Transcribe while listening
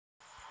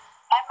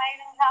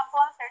Maayong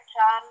hapon, Sir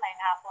Chan.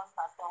 Maayong hapon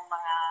sa atong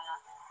mga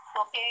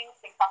talking,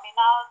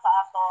 tigpaminaw sa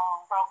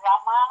atong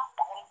programa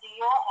sa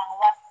LGU, ang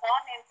What's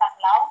On in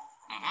Panglao.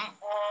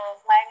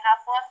 Maayong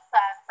hapon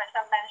sa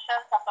special mention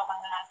sa atong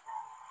mga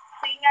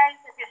senior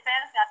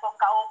citizens nga atong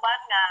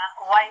kauban nga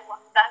way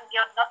undang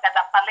yun, no?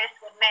 Kada palis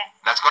yun eh.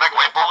 That's correct,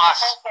 way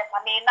pungas. Okay,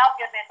 maminaw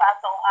yun eh sa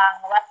atong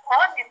ang What's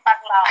On in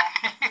Panglao.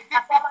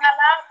 Ato mga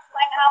lang,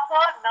 maayong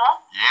hapon,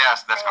 no?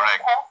 Yes, that's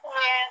correct.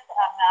 Office,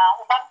 ang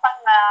ubang pang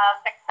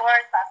sector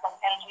sa atong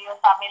LGU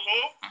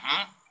family.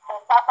 So,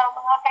 sa atong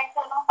mga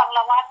kaisunong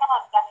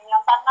panglawanon,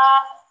 kaniyang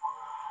tanan,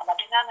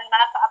 labi na nang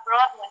nasa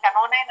abroad, yung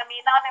kanunay na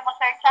minaw ni mo,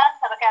 Sir Chan,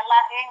 sa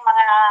laing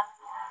mga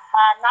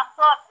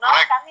nasod, no?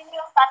 Kami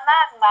yung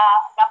tanan na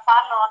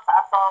gapalo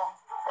sa atong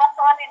What's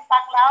On in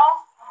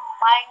Panglao,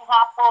 maayong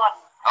hapon.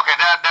 Okay,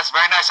 that's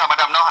very nice,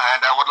 Madam, no?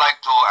 And I would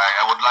like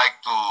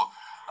to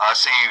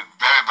say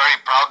very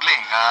proudly,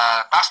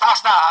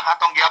 taas-taas na ang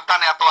atong giaptan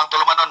ni ato ang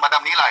tulumanon,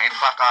 Madam Nila. In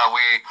fact,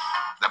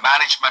 the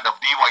management of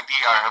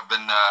DYTR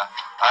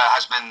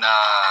has been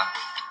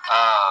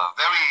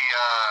very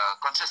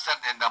consistent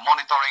in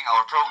monitoring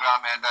our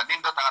program, and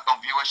nindot ang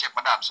atong viewership,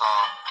 Madam. So,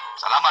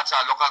 salamat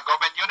sa local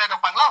government unit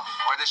of Panglao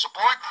for the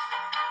support,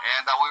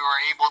 and we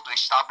were able to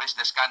establish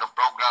this kind of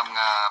program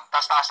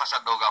taas-taas na sa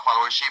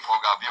followership o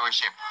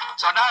viewership.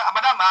 So,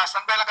 Madam,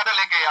 standby lang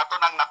kadali kay ato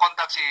nang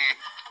nakontak si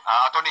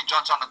Attorney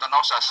Johnson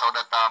Notonosa so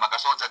that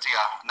makasod sa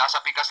siya.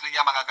 Nasa pikas linya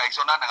mga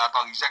kaigsunan ng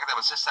atong Executive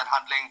Assistant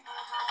handling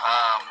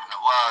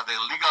the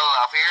legal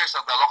affairs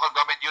of the local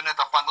government unit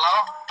of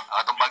Panglao.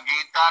 Atong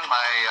banggitan,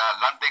 may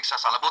lantik sa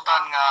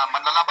salabutan nga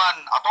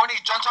manlalaban. Attorney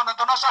Johnson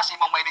Notonosa, si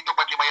mong mainito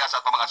paglimaya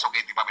sa atong mga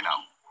sugid di paminaw.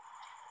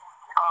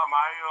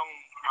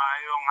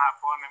 Maayong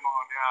hapon ni mo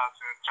diha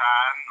Sir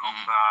Chan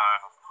sa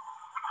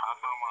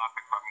atong mga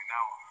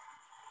tigpaminaw.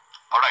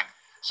 Alright.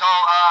 So,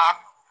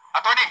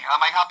 Attorney,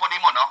 may hapon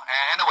din mo, no?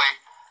 Anyway,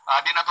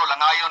 di na to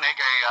langayon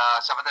kay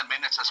 17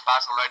 minutes has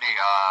passed already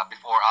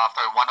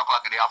after 1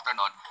 o'clock in the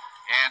afternoon.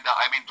 And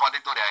I mean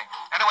 22 day.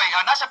 Anyway,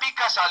 nasa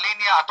pika sa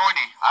linya,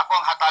 Attorney,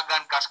 akong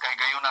hatagan kas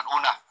kahigayunan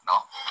una,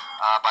 no?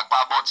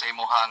 Pagpaabot sa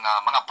imuhang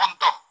mga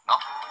punto, no?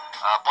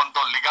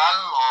 Punto legal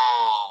o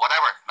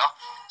whatever, no?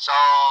 So,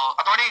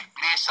 Attorney,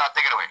 please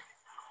take it away.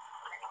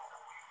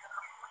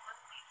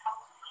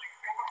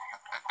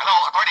 Hello,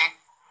 Attorney.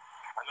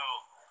 Hello.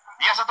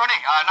 Yes, Attorney.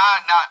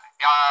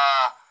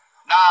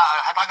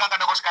 Hatagan ka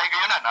na ko sa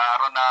kahigayunan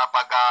aron na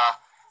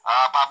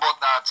paabot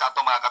na sa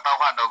atong mga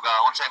katawhan o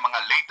unsay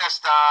mga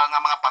latest nga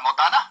mga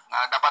pangutana nga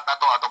dapat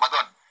nato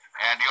atubagon.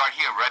 And you are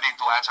here ready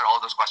to answer all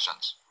those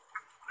questions.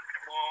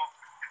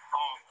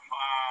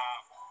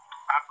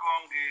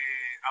 Akong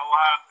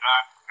giawag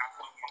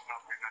akong mga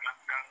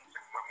pinalanggang sa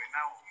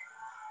paminaw.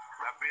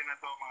 Labi na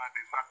to mga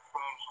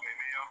detractors ni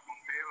Mayor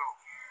Montero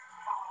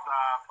sa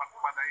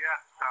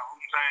pagpadayat sa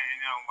unsay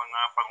inyong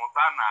mga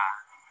pangutana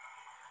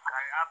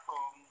kay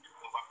atong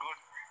tubagon.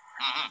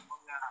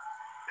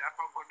 Di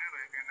ako ko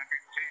dire kay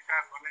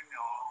nakiksikan ko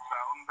ninyo sa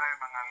unsay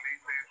mga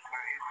latest na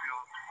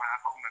issues na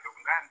akong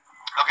nadunggan.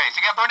 Okay,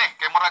 sige Attorney,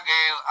 kay murag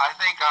I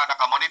think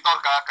nakamonitor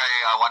ka kay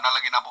wala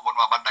lagi na po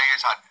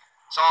mabantayan.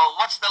 So,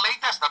 what's the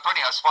latest,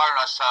 Attorney, as far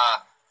as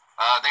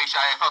the issue?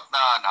 I thought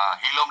na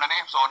hilom na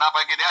niya. So,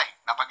 napagay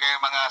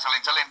mga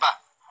salin-salin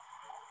pa.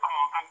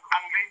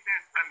 Ang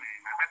latest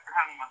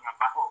nadaghang mga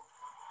baho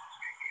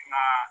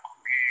na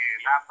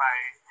gilabay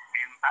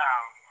in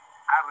town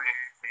are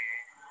ni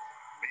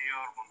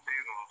Mayor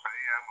Montero sa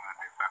iya mga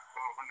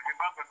detractor. Kung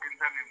hibagat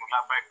kinsan ni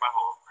mulabay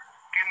baho,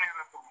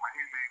 kinira itong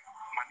mahilig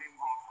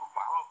manimhon o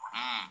baho.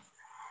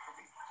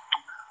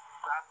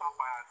 Sa ato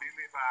pa,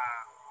 dili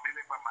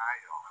pa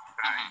maayo.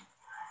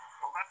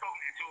 Kung atong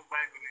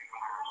isubay ko ninyo,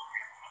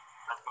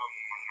 atong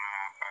mga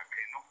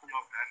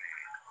pag-inuklog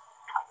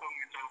atong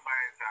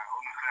isubay sa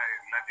unsay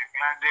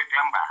ladik-ladik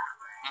lang ba?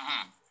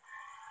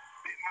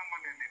 Di man mo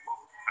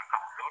nilibog sa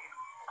kapton.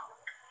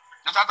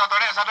 Sa ato,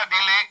 Attorney, sa ato,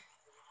 dili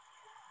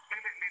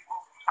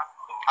libog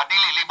sapton.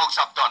 Dili libog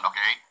sapton,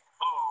 okay?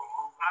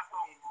 Oo,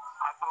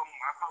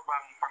 ato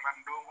bang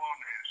pangandungon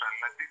sa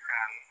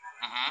ladikan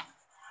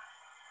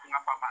nga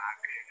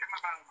pamaagi. Kaya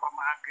bang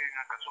pamaagi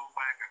nga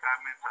kasubay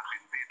kagamit sa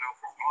sentido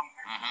komon.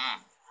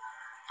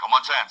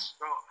 Common sense.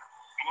 So,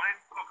 ngunit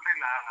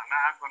nila na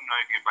naakon na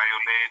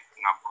i-violate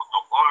ng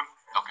protocol.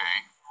 Okay.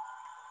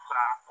 Sa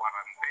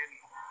quarantine.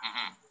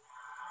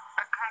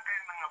 Daghan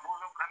kayo nga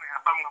bulog kani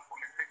atong nga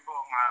politiko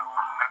nga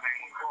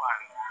kaning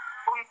kuan.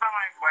 Punta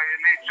may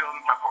violation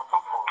sa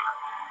protocol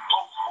o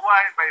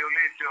why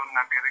violation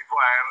nga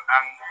gi-require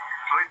ang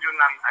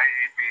regional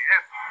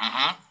IAPS.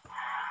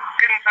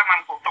 Kinsa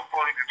man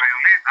protocol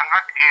gi-violate ang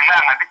ila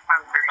nga di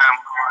man sila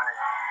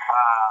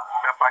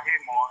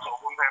kapahimo so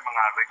unsay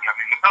mga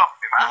reglamento,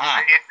 di ba?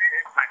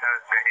 IAPS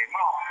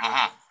nagahimo.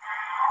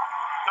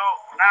 So,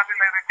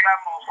 natin ay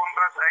reklamo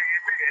kontra sa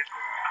IAPS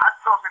at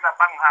so sila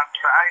panghag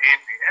sa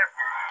IAPS.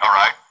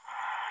 Alright.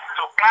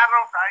 So,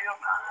 klaro tayo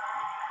na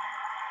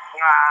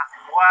nga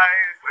why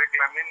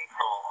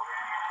reglamento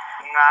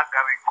nga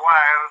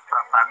ga-require sa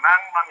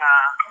tanang mga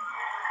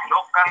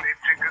local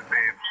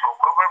executives o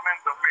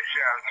government officials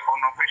officials on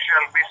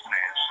official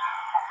business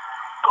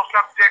to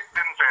subject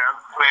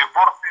themselves to a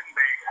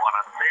 14-day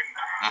quarantine.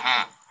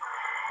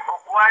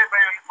 Why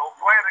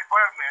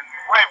requirement,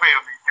 why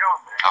violation?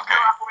 Okay.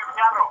 So akong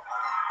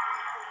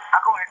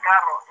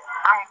iklaro,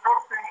 ang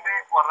 14-day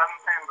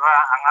quarantine ra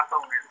ang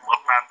atong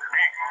importante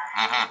ni.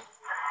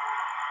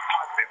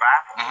 Diba?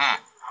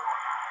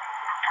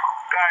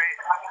 Kay,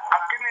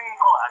 ang kining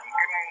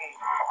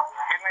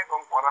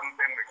kong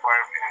quarantine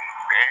requirement,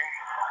 okay?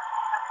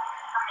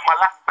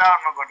 Malakdown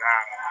na gud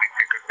ang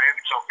executive.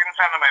 So,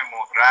 kinsa na may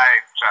mo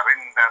drive sa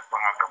rindas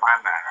mga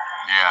kamana.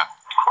 Yeah.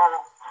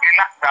 So,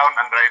 i-lockdown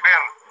ang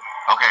driver.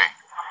 Okay.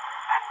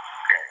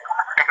 Okay.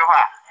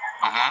 Kaduha.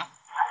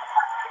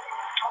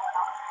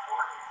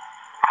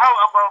 How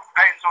about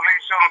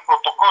isolation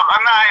protocol?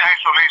 Ano ay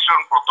isolation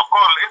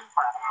protocol?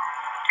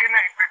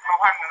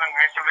 Kina-epektuhan ng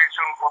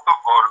isolation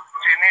protocol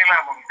si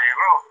Nila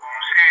Montero,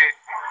 si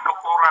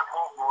Dr.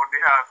 Cobo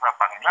diha sa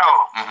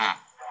Panglao.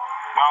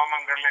 Mao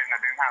manggaling na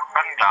din sa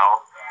Panglao,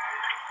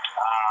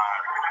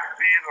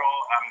 zero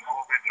ang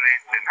COVID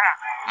rate din ha.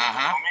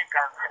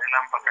 Umikas sa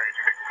ilang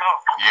pagka-epekto.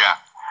 Yeah.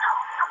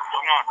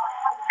 Sunod.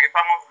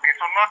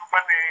 Gisunod pa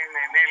ni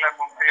Nila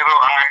Montero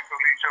ang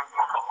isolation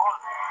protocol.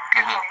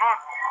 Gisunod.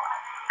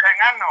 Kaya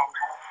nga no,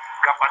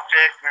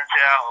 kapacheck na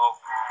siya o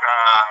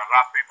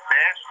rapid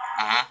test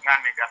nga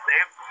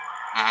negative.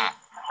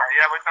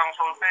 Kaya itong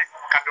sultik,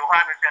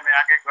 kaduhan na siya ni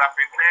Agig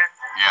rapid test.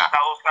 Yeah. Sa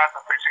usa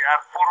sa PCR,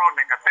 puro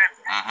negative.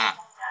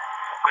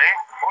 Okay?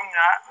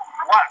 Kunya,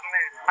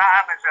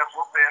 naan na siya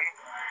sutin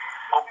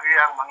o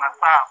iyang mga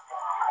staff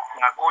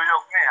nga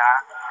kuyog niya,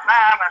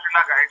 naan na sila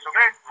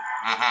ga-isolate.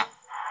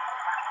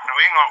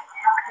 Nuingong,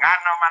 nga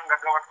naman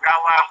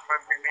gagawat-gawas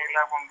ng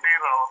Nila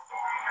Montero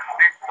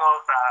dito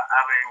sa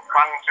aring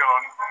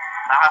function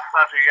na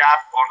hasta si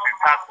Yap o si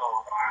Tato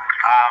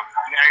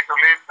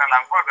ni-isolate na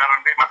lang po pero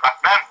hindi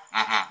matakdan.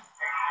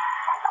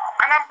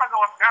 Anong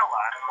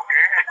pagawas-gawas,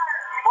 okay?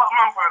 Huwag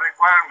man po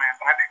requirement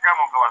na di ka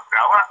mo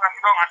gawas-gawas as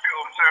long as you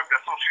observe the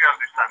social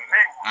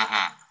distancing.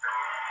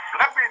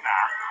 Labi na,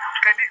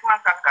 kaya di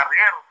man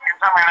ka-career.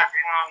 Kinsa may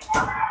nagingon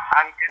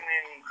ang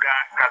kining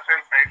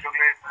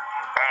self-isolate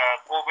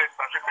COVID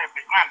positive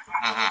man.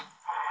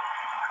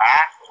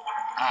 Ha?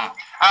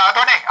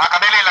 Attorney,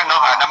 kadili lang no,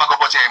 na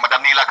magupo si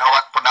Madam Nila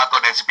gawat po nato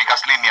din si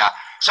Pikas Linya.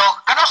 So,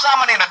 kano sa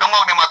man ni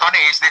nadungog ni mga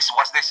attorney,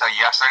 was this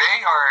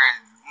yesterday or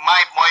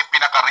may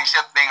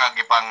pinaka-recent ni nga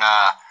gipang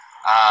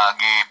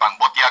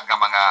butyag nga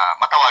mga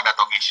matawag na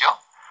tong issue?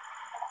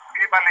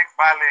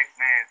 Ibalik-balik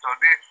ni. So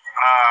this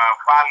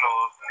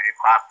follows a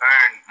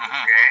pattern,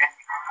 okay?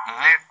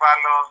 This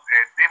follows a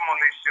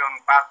demolition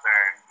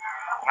pattern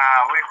na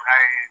which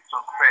I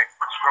suspect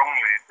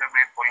strongly to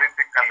be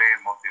politically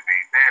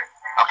motivated.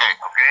 Okay.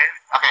 Okay?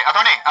 Okay,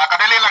 attorney,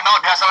 kadili lang no,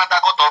 diha sa lang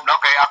tagotob no,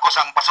 kay ako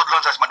sang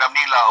pasudlon sa Madam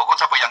Nila o kung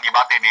sa po yang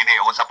gibate nini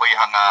o kung sa po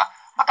yang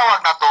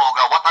matawag na to,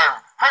 what are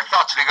her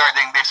thoughts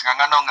regarding this nga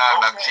nganong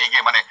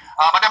nagsige man eh.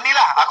 Madam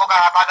Nila, ako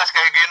kahatagas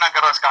kay ginan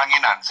karon sa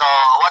kahanginan. So,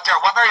 what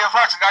are your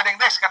thoughts regarding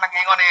this kanang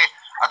ingon ni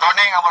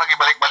attorney nga mo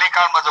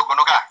gibalik-balikan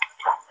mazuguno ka?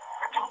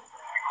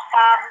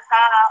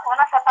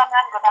 Una sa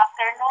tanan, good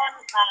afternoon,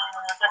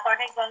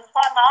 Attorney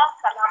Johnson, no?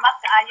 Salamat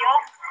kaayo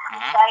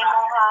sa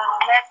imong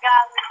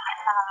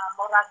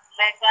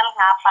legal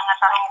nga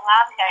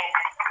pangatarungan kay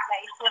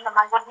na-issue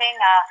naman gud ni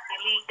nga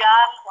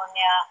illegal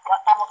kunya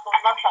wata mo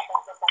sunod sa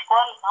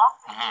protocol, no?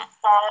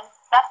 So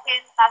that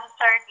is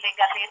answered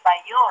legally by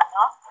you,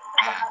 no?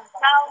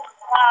 Now,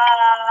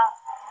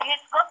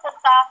 it's good to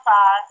start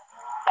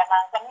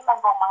kanang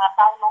mga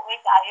tao luoy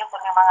kaayo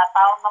kun mga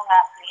tao no nga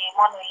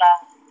himo nila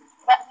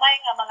may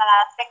nga mga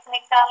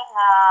technical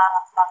nga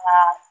mga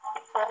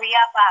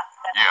istorya pa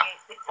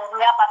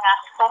istorya pa nga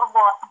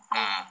turbot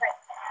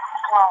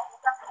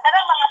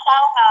kanang mga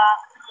tao nga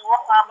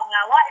mga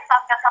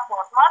isang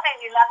kasabot mo na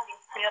ilang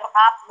stir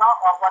up no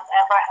or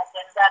whatever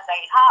agenda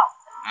they have.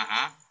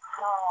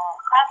 So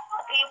as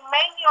a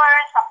mayor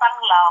sa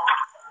Panglao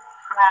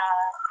na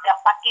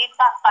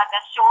gapakita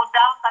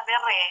taga-showdown ta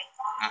dire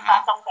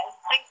sa atong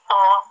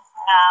distrito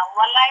nga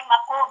walay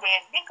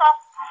ma-COVID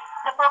because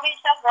the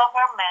provincial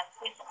government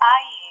is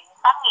eyeing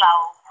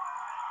Panglao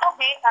to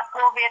be a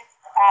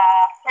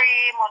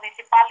COVID-free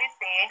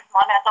municipality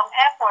mo na atong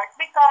effort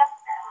because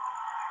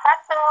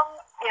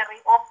atong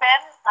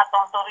i-reopen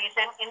atong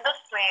tourism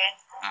industry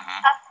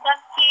as the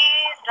key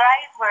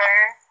driver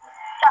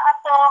sa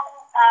atong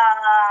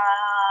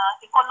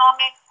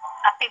economic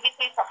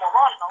activity sa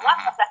Bohol. No?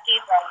 One of the key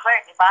driver,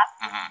 di ba?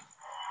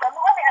 So,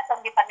 noon ay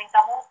atong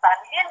gipaningkamutan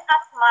in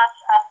as much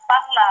as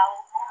Panglao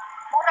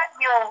murag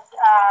yung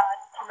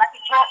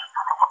na-igo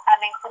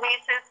aning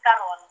crisis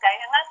karon kay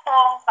ang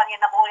atong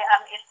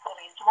panginabuhian is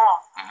turismo.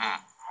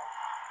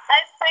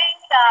 I think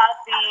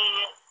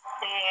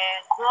the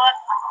good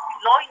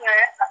lawyer,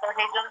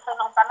 Attorney Johnson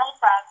ng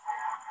Tanusag,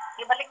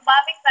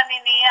 ibalik-balik na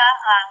niya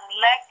ang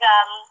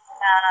legal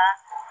na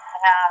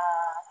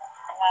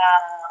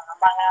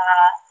mga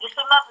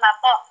isunod na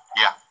to.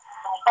 Yeah.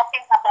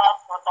 Talking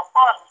about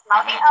protocols.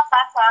 Now,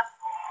 iapa sa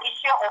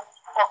issue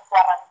of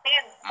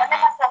quarantine. Kasi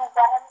nga yung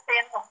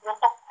quarantine of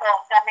o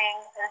kaning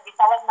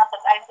gitawag na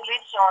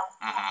pag-isolation,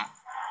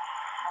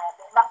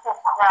 di ba po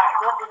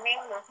good in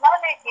English, no,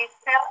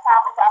 nag-stir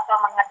up sa ato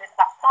mga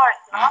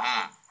detractors, no?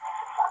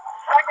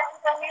 For the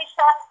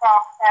information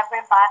of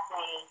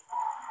everybody,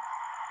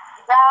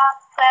 the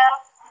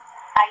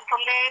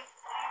self-isolate,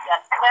 the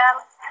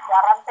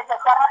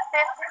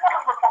self-quarantine, di na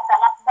mag sa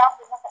lockdown,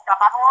 di na sa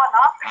trabaho,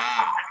 no?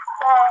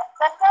 So,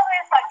 kasi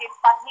sa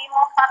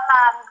gipanghimo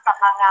tanan sa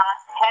mga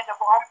head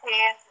of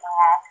office,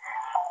 mga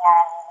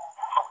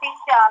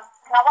officials,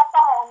 na wata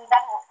mo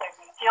undang o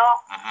servisyo.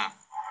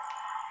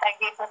 Kaya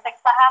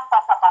giprotektahan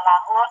pa sa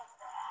balaod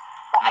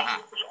sa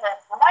ICTS.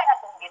 May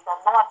atong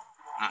gitunod.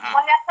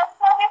 Kaya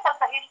kung pa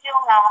sa issue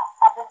nga,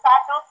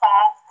 abusado pa,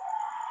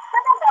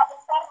 kanang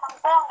abusar man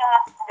ko nga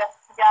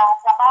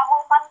trabaho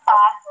man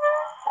pa,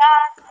 nga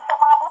sa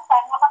mga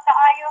busan nga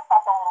makaayo sa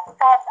itong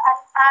lungsod.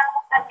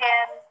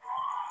 Again,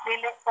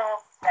 dili ko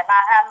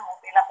ganahan mo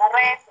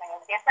elaborate,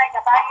 ngayon kisay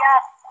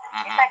kabayat,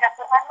 kisay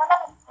kasuhan,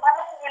 manang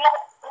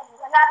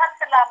ganahan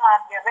sila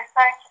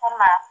mag-research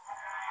na.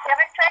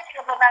 I-research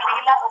ko na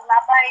nila o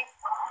nabay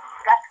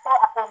gasto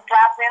akong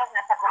travel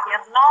nga sa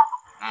gobyerno.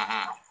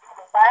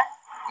 Diba?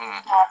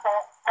 So,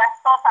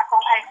 gasto sa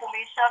akong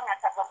isolation nga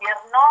sa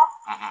gobyerno.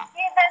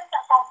 Even sa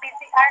akong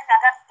PCR na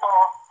gasto,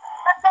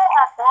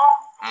 ako,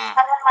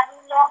 karong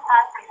mahilong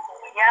ang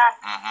istorya.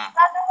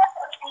 Nagawas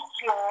ang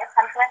issue,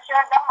 ang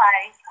pressure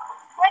gamay,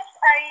 which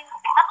ay,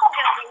 ako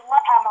ginagawa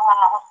ang mga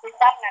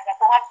hospital nga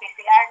gatuhan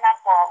PCR na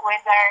ko,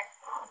 whether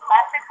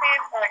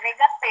positive or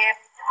negative,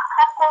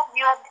 ako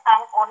yun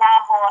ang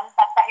unahon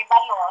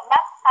pagpaibalo na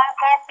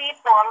other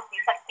people,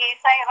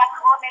 bisag-kisay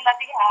rango nila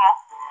diha,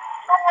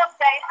 tungod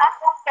kay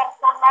akong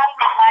personal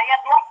na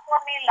bayad ko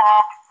nila,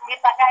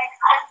 gitagay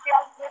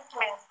special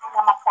treatment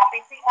na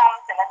magpa-PCR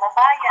sila na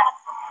bayad.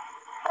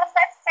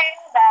 Protecting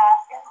the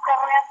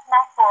interest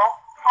na ko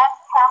as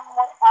some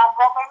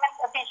government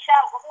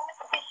official. Government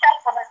official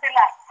ko na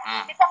sila.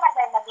 Kita man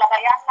ay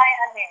naglabayan na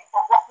yan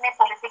wag ni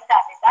politika,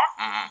 di ba?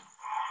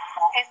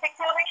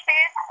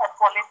 Insecurity or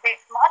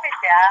politics, mga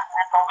siya,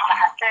 itong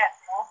lahat.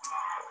 No?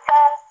 So,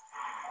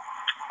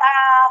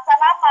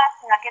 salamat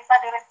nga kita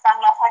direktang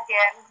lang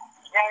again,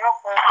 zero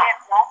COVID,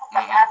 no?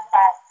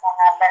 Pag-antas,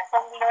 mga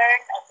lesson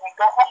learned as we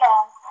go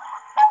along.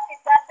 But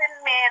it doesn't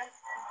mean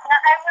na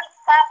I will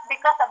stop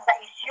because of the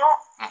issue.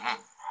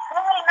 We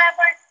will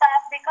never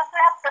stop because we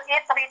have to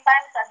eat 3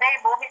 times a day,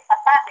 buhit pa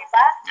ta, di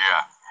ba?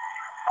 Yeah.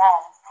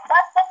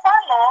 But to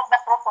follow the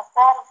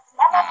protocol,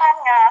 naman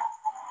nga,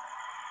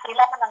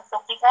 sila man ang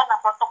tukikan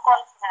ang protocol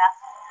nga,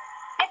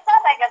 kita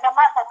may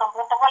gagama sa itong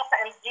protocol sa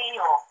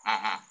LGU.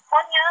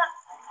 Kunya,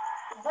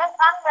 doon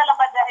ang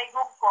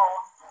nalabadahigog ko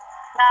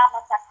na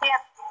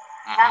masakit,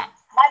 na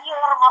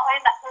mayor maoy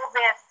na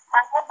COVID.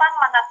 Ang ubang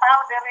mga tao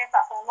diri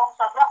sa tulong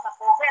sa drug na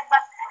COVID,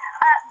 but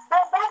do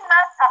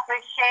not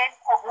appreciate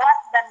of what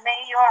the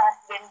mayor has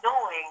been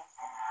doing.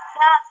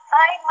 Na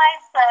I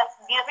myself,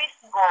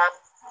 girisgo,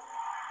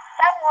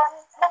 karon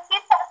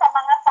nakita sa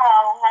mga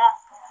tao nga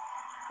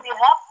we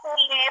have to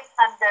live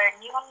under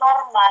new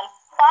normal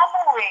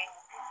following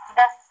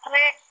the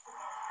strict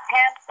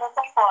health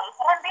protocol.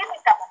 Pero hindi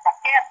ka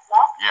masakit,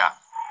 no? Yeah.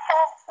 So,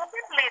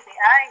 posible di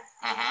ay.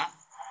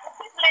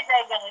 Posible di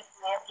ay ganit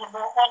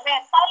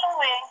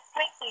following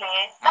strictly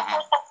the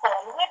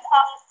protocol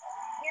without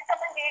dito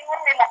man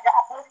giingon nila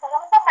ga-abuso.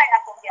 Ang samay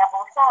akong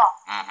gi-abuso.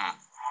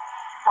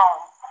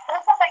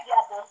 Ang samay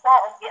gi-abuso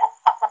o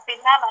gi-apasin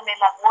na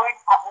nila word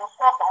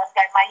abuso tungkol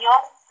kay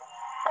mayor.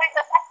 So,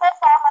 ito ako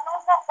pa,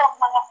 manusok ko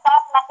mga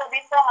staff na ko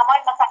dito nga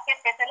may masakit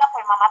kaya sila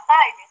ko'y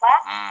mamatay, di ba?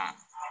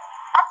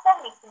 Ako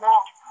mismo.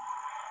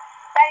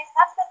 Kaya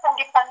ako kung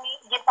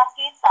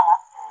gipakita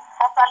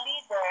as a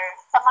leader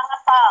sa mga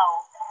tao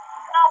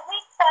na we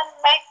can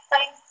make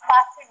things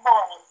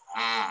possible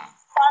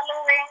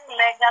following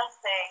legal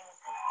things,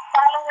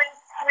 following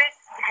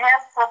strict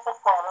health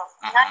protocol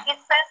na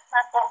iset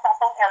na to sa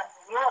itong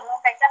LGU.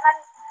 No? Kaya kanan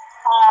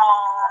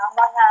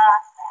mga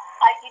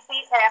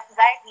IETF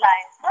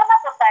guidelines, doon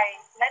na po tayo,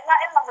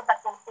 lain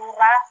magandang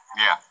kultura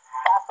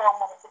sa atong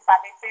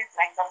municipalities,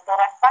 like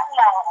kultura sa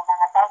Panglaw, o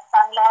mga tao sa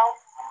Panglaw,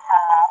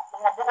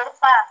 mga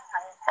buutan,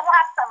 ang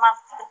sumuhat sa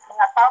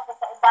mga tao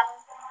sa ibang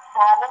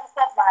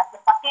lungsod, mga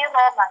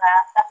sipakiro, mga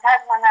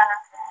daghang mga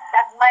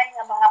dagmay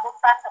nga mga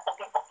butan, at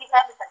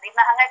tukion, isang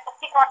dinahangay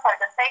tukion for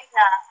the sake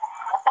na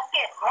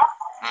tukit, no?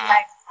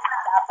 Like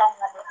sa atong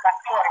nga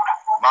distractor.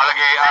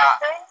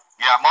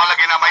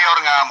 Malagi na mayor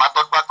nga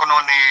matod pa kuno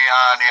ni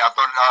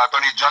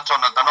Attorney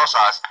Johnson ng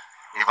Tanosas,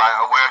 if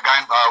we're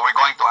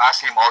going to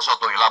ask him also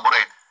to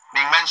elaborate.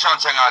 Ning mention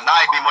sa nga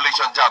na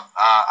demolition job.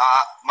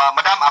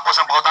 Madam, ako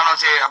sa pangutanon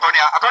si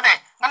Attorney,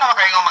 ngano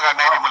makaingon mga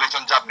na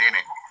demolition job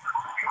nini?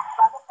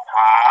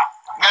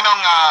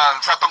 Nganong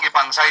sa tong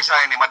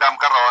ipangsaysay ni Madam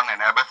karon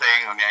and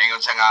everything, unya ingon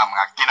siya nga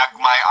mga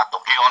kinagmay at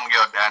tukion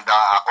gyud, and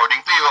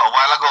according to you a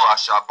while ago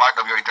as part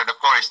of your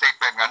introductory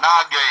statement nga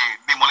naagay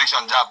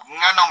demolition job.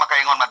 Nganong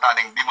makaingon man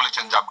taning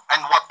demolition job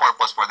and what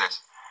purpose for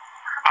this?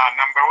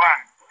 Number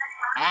one,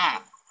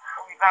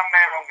 kung saan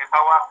mayroong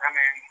itawag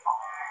kaning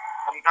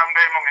kung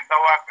someday mong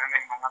itawag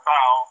ng mga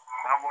tao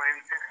na mo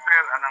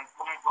insister anang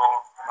punto,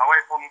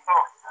 naway punto.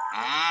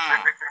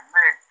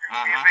 Effectively,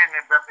 even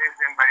if that is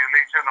in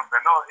violation of the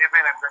law,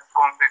 even if that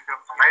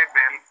constitutes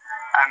libel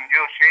and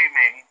you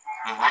shaming,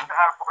 which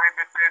are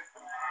prohibited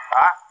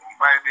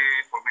by the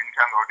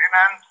provincial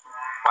ordinance,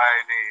 by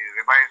the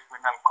revised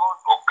penal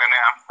code, o kani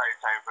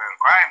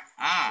anti-cybercrime.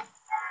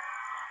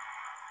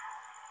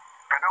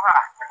 Kano nga?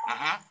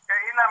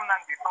 Kaya ilam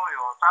ng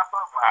ditoyo, sato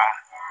ba,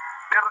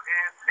 there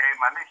is a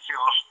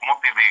malicious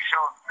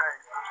motivation.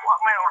 Kaya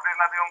may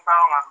ordinaryong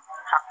tao nga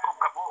sakto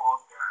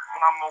kabuot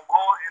nga mo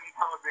go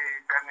into the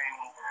kaning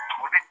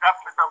mudikap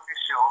itong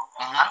issue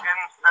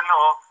against the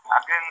law,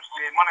 against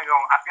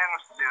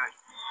the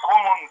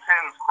common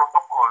sense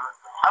protocol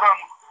aron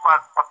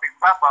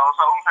patigbabaw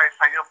sa unsay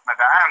sayop na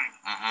daan.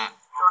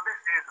 So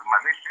this is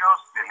malicious,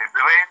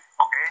 deliberate,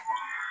 okay?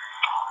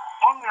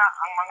 Nga,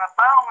 ang mga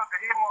tao nga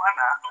kahimo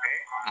okay,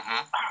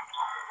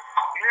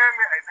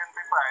 clearly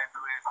identified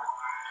with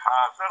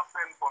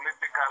certain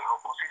political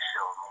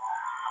opposition,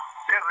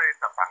 dire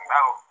sa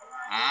Panglao.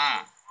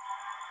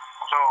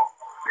 So,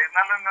 di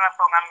na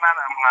ito nga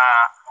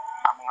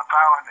ang mga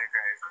tao ni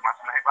kay mas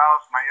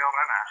nahibaos mayor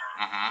na,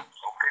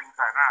 okay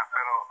sana,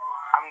 pero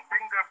ang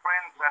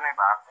fingerprints na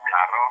ba,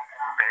 klaro,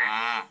 okay?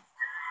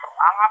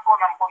 Ang ako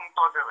ng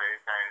punto dire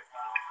kay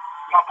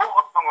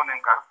mabuot ng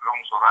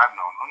lungsuran,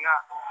 no? Nga,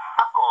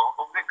 ako,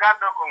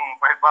 obligado kong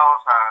paibaw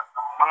sa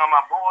mga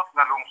mabuot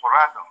na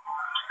lungsuran, no?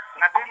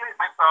 Na dili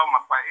dito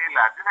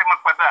magpaila, dili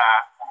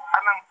magpada,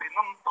 anang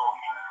pinunto,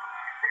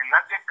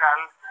 illogical,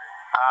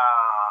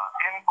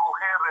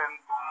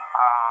 incoherent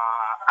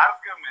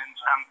arguments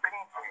and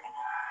thinking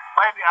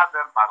by the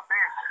other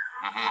parties.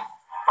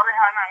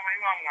 Parehan ang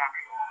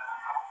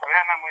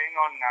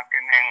maingon nga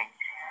kining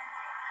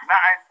na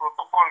ay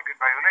protocol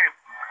gi-violate.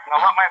 Nga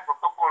wa may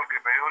protocol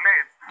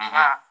gi-violate.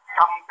 Nga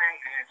something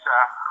is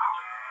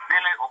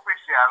dili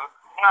official.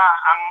 Nga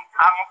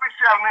ang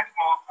official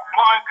mismo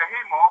mo ay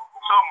kahimo.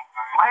 So,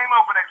 mahimo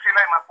po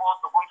sila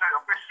magbuot kung sa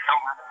official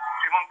nga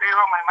si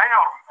Montero may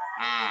mayor.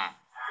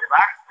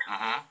 Diba?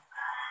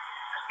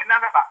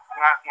 Inana ba?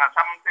 Nga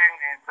something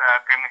is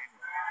kining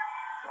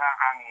nga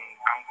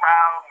ang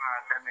tao nga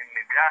kining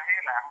nibiyahe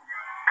lang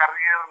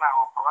career na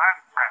o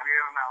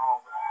career na o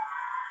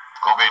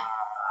COVID.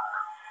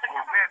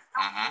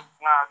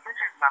 Nga this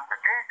is not the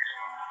case.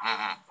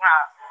 Nga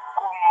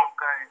kung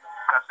kay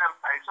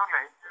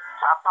self-isolate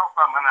sa ato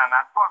pa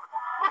mananakot,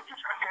 which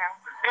is again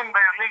in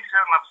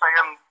violation of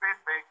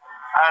scientific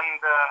and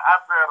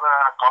other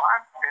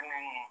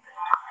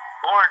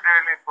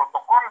orderly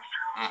protocols.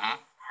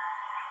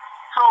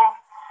 So,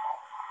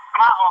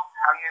 maot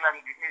ang ilang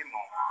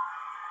gihimo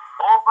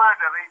over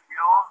the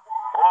radio,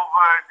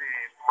 over the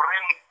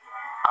print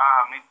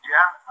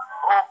media,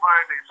 over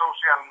the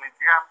social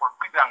media, for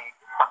bidang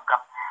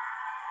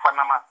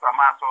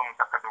panamas-tamason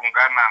sa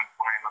kadungganan ng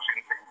mga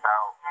inosinteng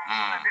tao.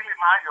 Dili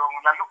mayong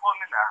laluon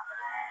nila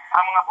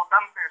ang mga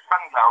botante sa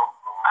Panglao,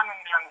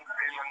 anong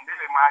ilang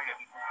dili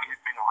mayong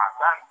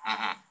pinuhatan.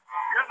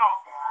 You know,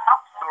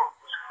 up truth,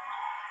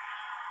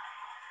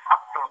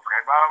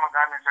 kay baka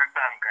magkano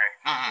certain kay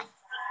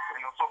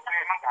filosofi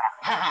man ka.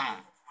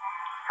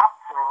 Up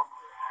truth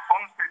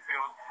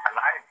constitutes a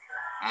lie.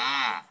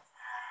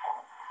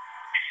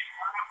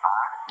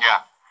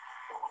 Yeah.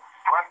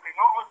 Well,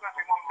 tinuod na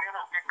si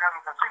Montero gikan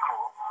sa Cebu,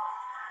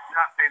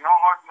 na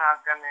tinuod na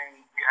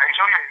kaning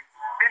i-isolate,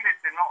 pilit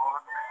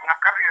tinuod na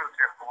career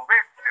siya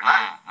COVID, di ba?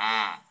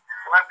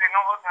 Well,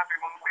 tinuod na si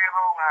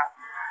Montero nga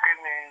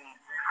kining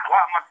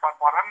wa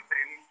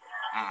magpa-quarantine,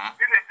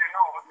 pilit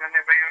tinuod na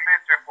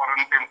ni-violate sa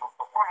quarantine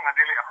protocol nga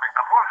dili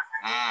applicable.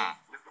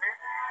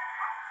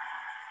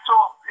 So,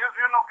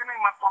 you know, kining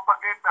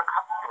mag-propagate the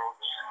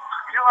half-truths,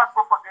 you are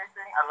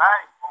propagating a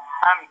lie.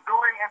 And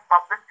doing it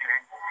publicly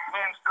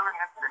means doing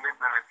it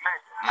deliberately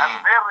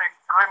and very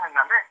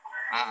criminally.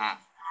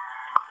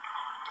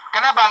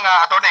 Kana bang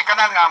attorney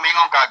kanang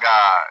mingon kag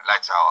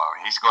like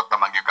hisgot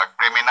naman gyud kag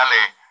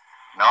criminally,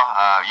 no?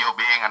 You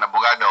being an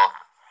abogado,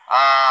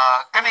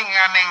 kaning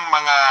nganing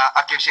mga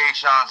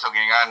accusations o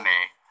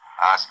gingani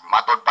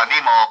matod pa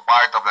nimo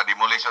part of the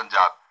demolition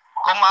job.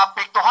 Kung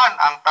maapektuhan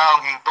ang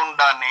taong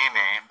hingtundan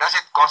niini, does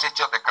it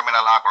constitute a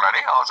criminal act already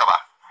o sa ba?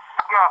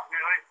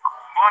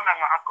 Mo na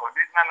nga ako,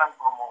 di na lang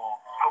ko mo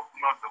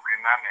supnod o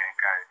ginani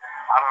kay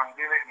aron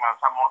dili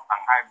masamot ang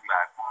high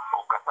blood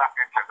o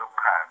kasakit sa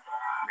dughan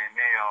ni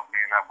Neo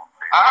Mila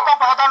Montero. Atong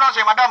pakutanon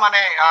si Madam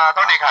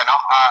attorney ka, no?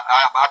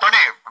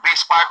 Attorney, please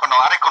spark ko, no?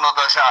 Ari ko no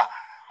sa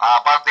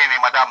parte ni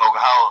Madam og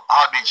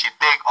how did she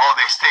take all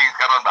these things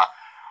karon ba?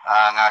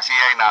 Nga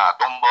siya na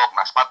tumbok,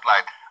 na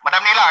spotlight.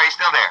 Madam Nila, are you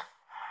still there?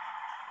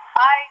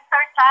 Hi,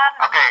 Sir Chan.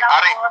 Okay,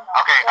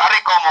 ari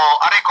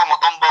ko mo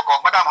tumbok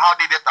og Madam, how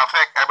did it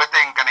affect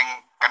everything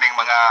kaning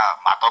mga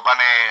mato pa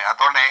ni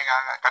attorney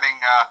kaning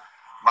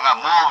mga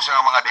moves,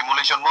 mga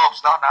demolition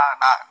moves, no?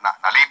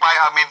 Nalipay,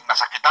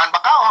 nasakitan ba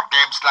ka or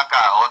games lang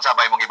ka? O unsa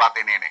bay mong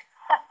ibati nini?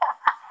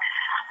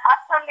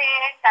 Actually,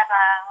 Especially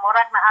kanang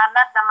murag na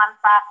anad naman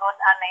pagod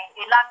anay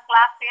ilang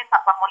klase sa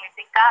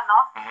pamulitika,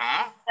 no?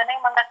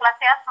 Kaning mga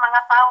klases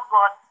mga tao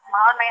god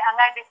mao nay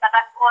angay di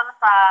kadagkon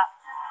sa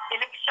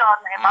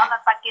eleksyon ay mao na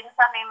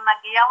pagkinsa ning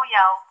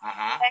nagyaw-yaw.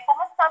 Kay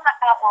kumusta na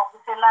ka og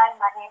sila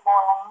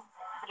mahimong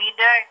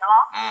leader,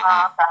 no?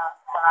 Sa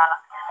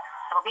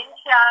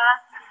probinsya,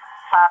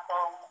 sa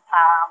atong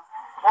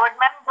board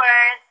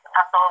members,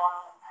 atong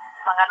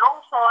mga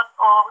lungsod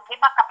o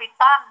iba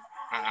kapitan.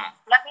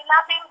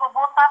 Labi-labing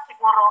gubuta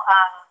siguro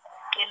ang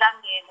ilang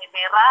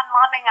giliberan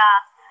mo nga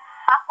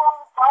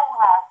akong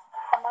tawhan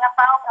sa mga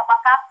tao nga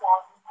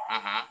bakapon,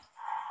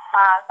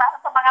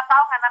 sa mga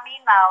tao nga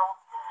naminaw,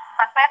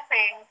 sa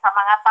setting sa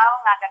mga tao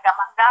nga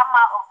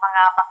gagama-gama o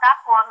mga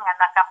bakakon nga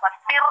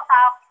nagka-steer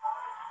up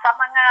sa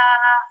mga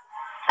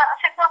sa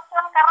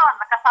sitwasyon karon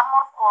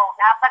nakasamot o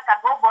gatag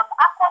kagubot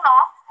ako, no,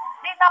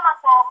 di naman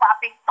ko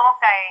paapekto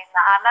kay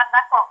naanad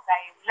ako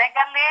kay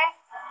legal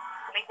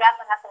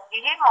nga itong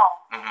gihimo.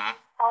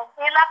 Kung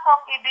sila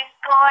kong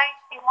i-destroy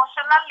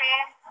emotionally,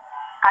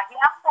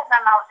 agiampo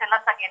na na sila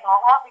sa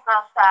Ginoo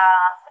because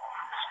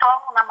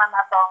strong naman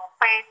atong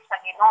faith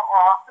sa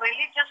Ginoo.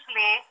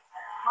 Religiously,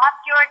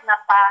 matured na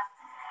pa.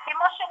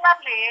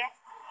 Emotionally,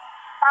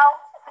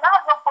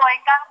 nagopoy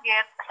kang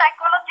git.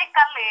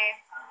 Psychologically,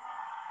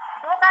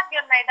 doon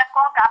yun na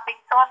akong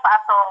kaapekto sa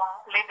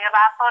atong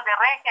liderato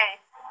dire kay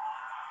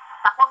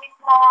ako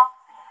mismo,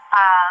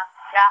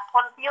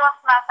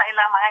 confused na sa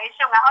ilang mga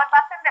issue nga,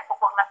 basta hindi po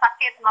kung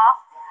nasakit, no?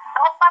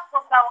 Kaupat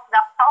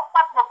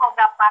ko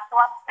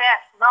gapatwag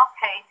test, no?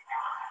 Okay.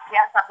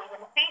 Diya sa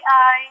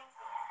BNCI,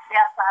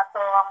 diya sa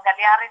atong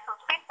Galiares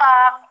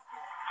Hospital,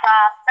 sa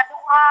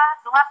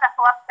duha ka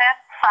swab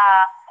test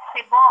sa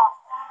Cebu,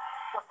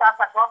 usa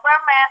sa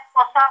government,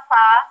 usa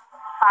sa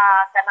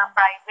kanang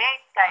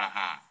private. Kay,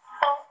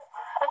 so,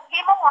 kung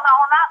imong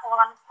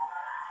una-unaon,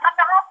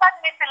 nakahatag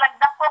ni silang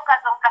dako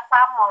kadong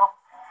kasamo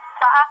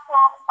sa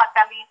akong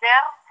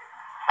pagka-leader,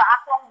 sa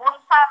akong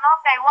bulsa, no?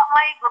 Kay wa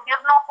may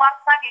gobyerno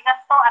kwarta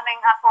gigasto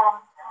aning akong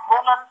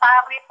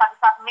voluntary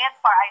pag-submit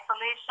for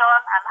isolation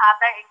and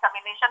other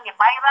examination.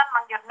 Gibayran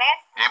man gyud ni.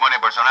 Imo ni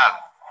personal.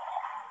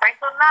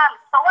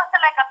 So wa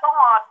sila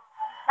katungod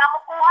na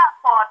mukuha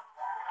ko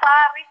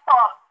sa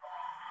result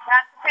nga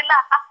sila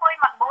ako'y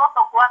magbuot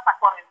og kuha sa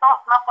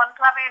result, no?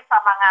 Contrary sa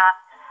mga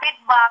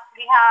feedback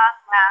diha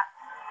nga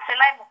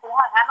sila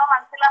mukuha. Ano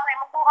man sila may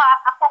mukuha,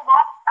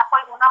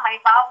 ako'y una may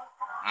baw.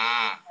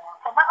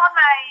 So maon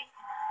ay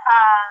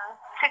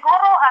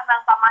siguro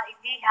anang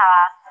pamaigiha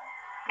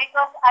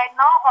because I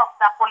know of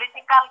the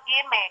political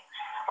gimmicks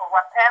or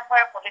whatever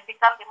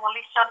political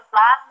demolition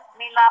plan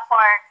nila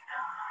for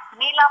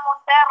Nila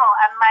Montero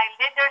and my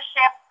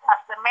leadership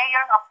as the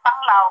mayor of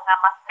Panglao nga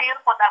mastir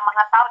po ang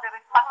mga tao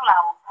diri sa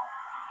Panglao.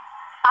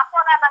 Ako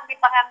na nang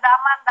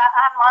gipangandaman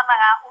daan mo na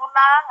nga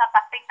una nga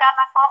taktikan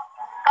ako.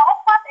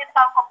 Kaupat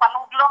ito ko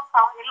paludlong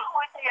sa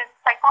iluoy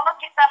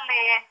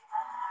psychologically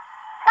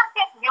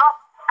sakit yun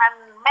and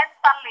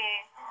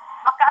mentally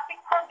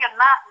makaapekto yun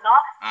na, no?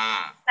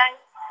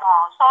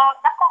 So,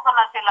 dako ko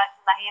na sila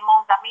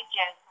nahimong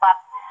damages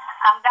but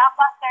ang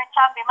dapat sir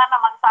Chan, di man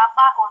na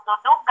magsaba o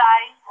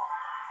dudugay,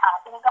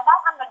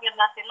 tingkabangan na yun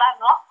na sila,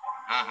 no?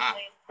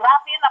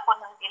 Grabe na po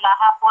ng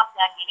ilahapot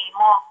nga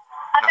gihimo.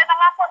 At na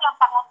nga po lang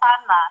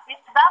pangutana,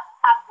 is that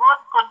a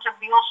good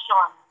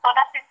contribution to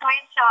the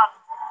situation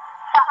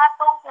sa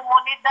atong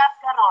komunidad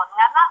karon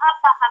nga naa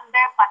sa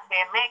under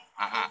pandemic?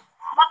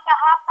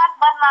 Magkahatag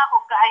ba na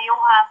o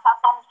kaayuhan sa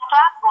atong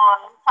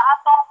struggle, sa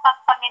atong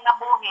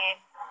pagpanginabuhi,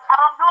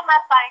 aron doon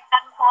na tayo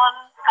kankon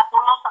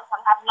katulong sa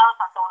sangadlaw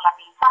sa atong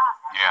lamisa?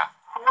 Yeah.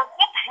 Would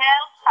it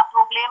help sa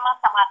problema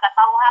sa mga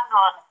katawhan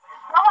ron?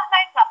 Nawa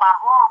na'y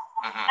trabaho.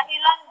 Ang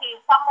ilang di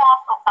samot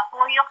o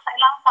patuyok sa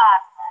ilang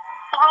pat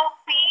through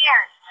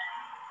fears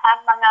ang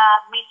mga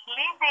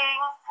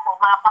misleading o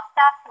mga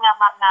baktas nga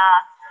mga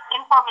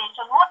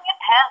information. Would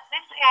it help?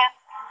 This is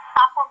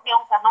ako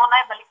yung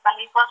kanunay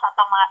balik-balikon sa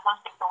itong mga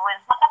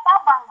constituents.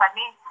 Makatabang ba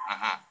ni?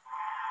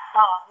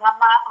 So, nga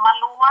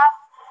maluwag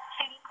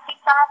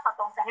kita sa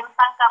itong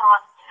kahimtang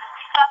karon,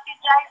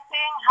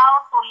 strategizing how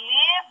to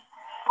live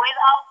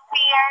without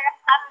fear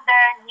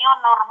under new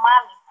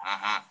normal.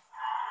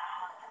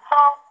 So,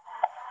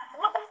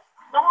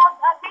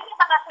 hindi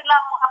na sila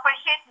mo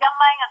appreciate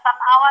gamay nga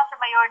tanawa sa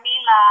mayor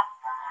nila,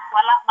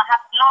 wala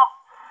mahatlok.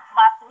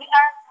 But we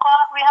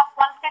have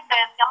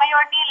confidence nga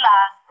mayor nila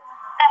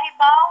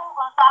kahibaw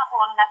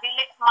unsaon nga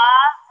dili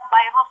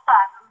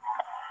ma-virusan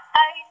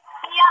kay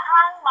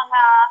iyahang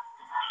mga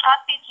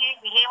strategy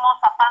gihimo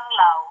sa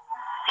Panglao.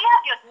 Siya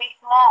gyud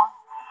mismo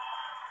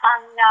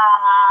ang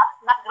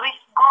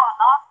nagrisgo,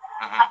 no?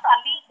 As a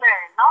leader,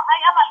 no? I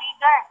am a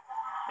leader.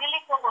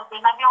 Dili ko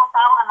binagyong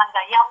tao ang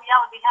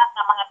gayaw-yaw diha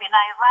nga mga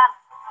binayran.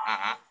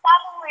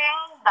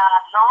 Following the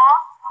law,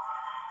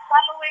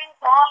 following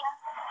all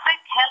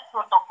strict health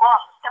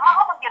protocols. Kaya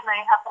makapagyod na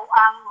yung ato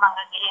ang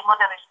mga gihimo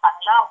na rin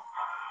Panglao.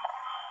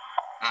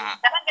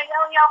 Kanang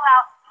gayaw-yaw nga,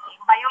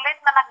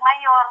 violate na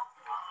nagmayor,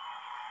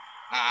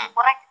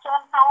 correction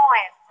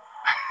fluid.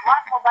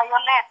 What mo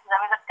violate?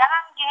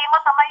 Kanang gihimo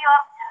sa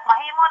mayor,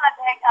 mahimo na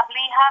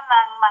ablihan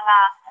ng mga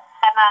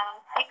kanang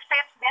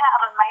exits diha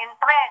aron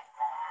ma-interest.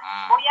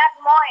 Buyag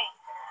mo eh.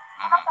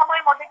 Ano ka mo'y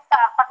mo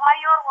dikta? Pag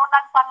mayor,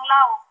 unang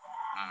panglaw.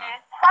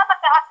 Sama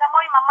kahit ka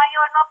mo'y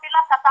mamayor, no?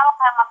 Pila ka tao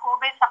ka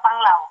mag-ubid sa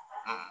panglaw.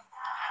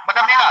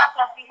 Madam Nila,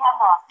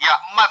 mo. yeah,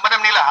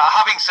 Madam Nila,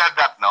 having said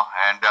that, no,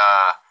 and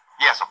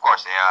yes, of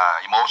course,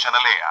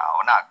 emotionally,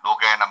 una,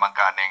 dugay naman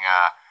ka ning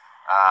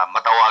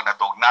matawag na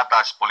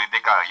tugnatas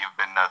politika. You've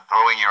been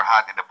throwing your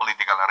hat in the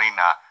political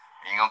arena.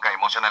 Ingon ka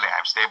emotionally,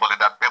 I'm stable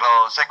in that.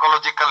 Pero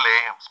psychologically,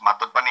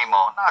 matud pa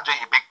nimo, na-joy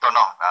epekto,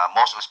 no?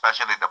 Most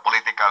especially the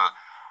political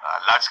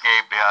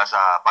landscape diha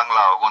sa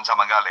Panglao, kung sa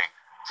magaling.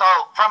 So,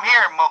 from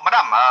here,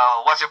 madam,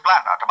 what's your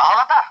plan? Trabaho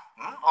lang ta?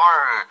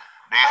 Or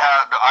do you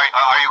have,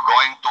 are you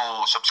going to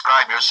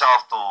subscribe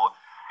yourself to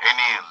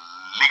any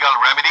legal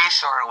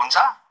remedies or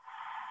unsa?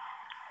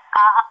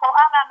 Ako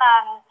ana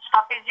ng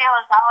strategy o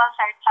sa all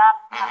Sir Chan,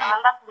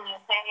 nalalat din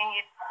saying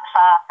it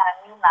sa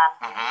kaninan.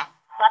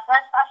 But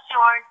rest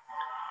assured,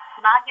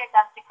 naging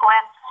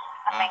consequence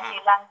ang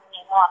ilang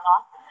nimo, no?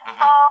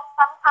 So,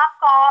 ang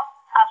ako,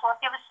 as what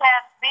you've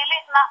said, dili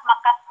na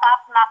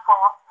makastop na ko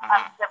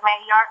as the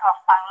mayor of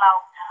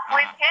Panglao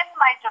within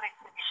my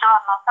jurisdiction,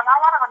 no?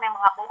 Tanawar ko ni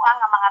mga buang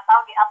ang mga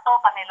tao, giato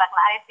pa nilang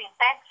na IP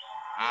text.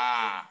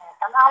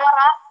 Tanawar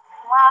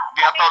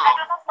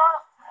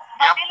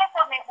Mabili ko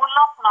ni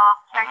bulok, no?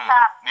 Sir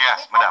Chan.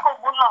 Yes, madam. Ko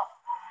bulok.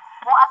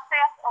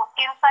 Mo-access o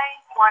kinsay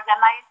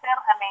organizer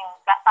aning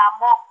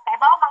kasamok.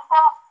 Diba man ko?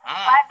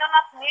 I do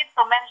not need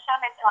to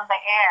mention it on the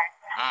air.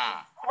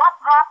 What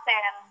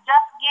happened?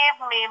 Just give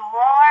me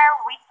more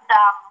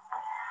wisdom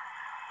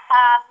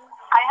and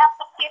I have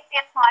to keep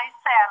it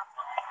myself.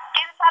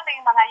 Kinsa ning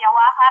mga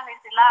yawaan ni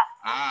sila.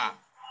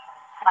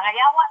 Mga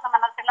yawa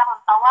naman na sila kung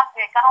tawag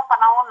eh. Karong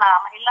panahon na,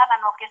 mailan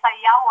ano kisay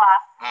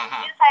yawa,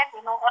 kinsay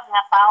tinuod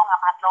nga tao nga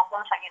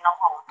madlokon sa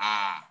Ginoo.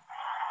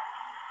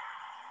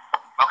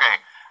 Okay.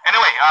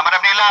 Anyway, Madam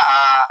Nila,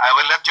 I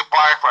will let you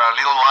park for a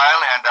little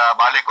while and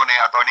balik ko ni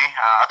attorney.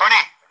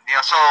 Attorney,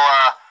 yeah, so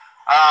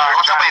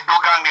kung sa may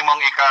dugang ni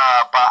mong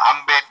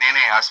ika-paambit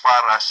nini as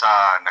far as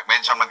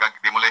nag-mention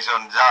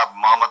mag-demolition job,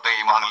 mga matoy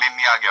imong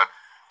linya gyud.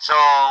 So,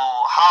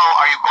 how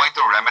are you going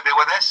to remedy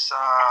with this?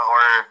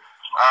 Or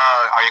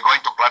are you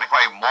going to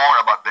clarify more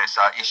about this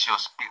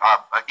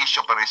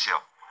issue per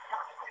issue?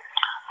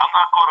 Ang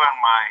ako rang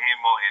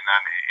mahimo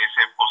inani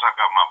isip usa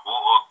ka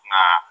mabuot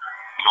nga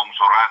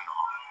lungsoran, no?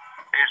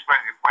 Is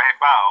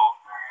pahibaw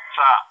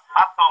sa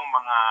atong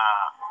mga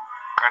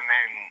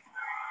kaning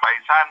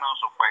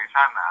paisanos o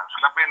paisanas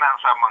labi na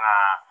sa mga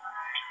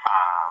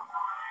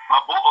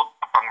mabuot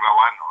na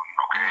panglawanon,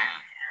 okay?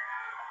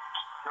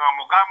 So,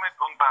 mugamit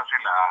unta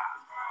sila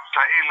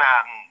sa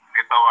ilang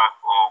gitawag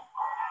o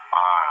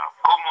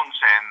common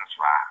sense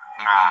ba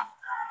nga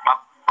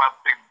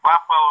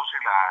magpatigbabaw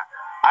sila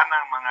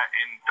anang mga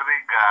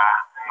intriga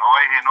nga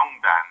way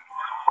hinungdan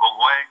o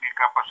way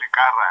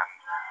gikapasikaran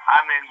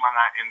aning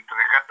mga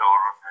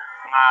intrigador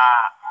nga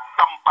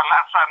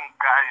tampalasan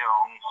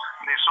kayong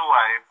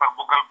nisuway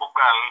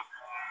pagbugal-bugal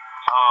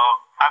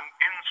and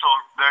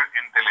insult their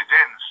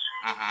intelligence.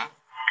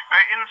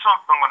 Kaya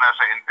insult mo na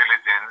sa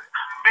intelligence,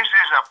 this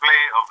is a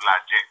play of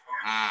logic.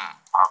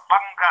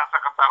 Bangga sa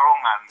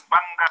katarungan,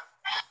 bangga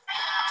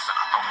sa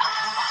katarungan.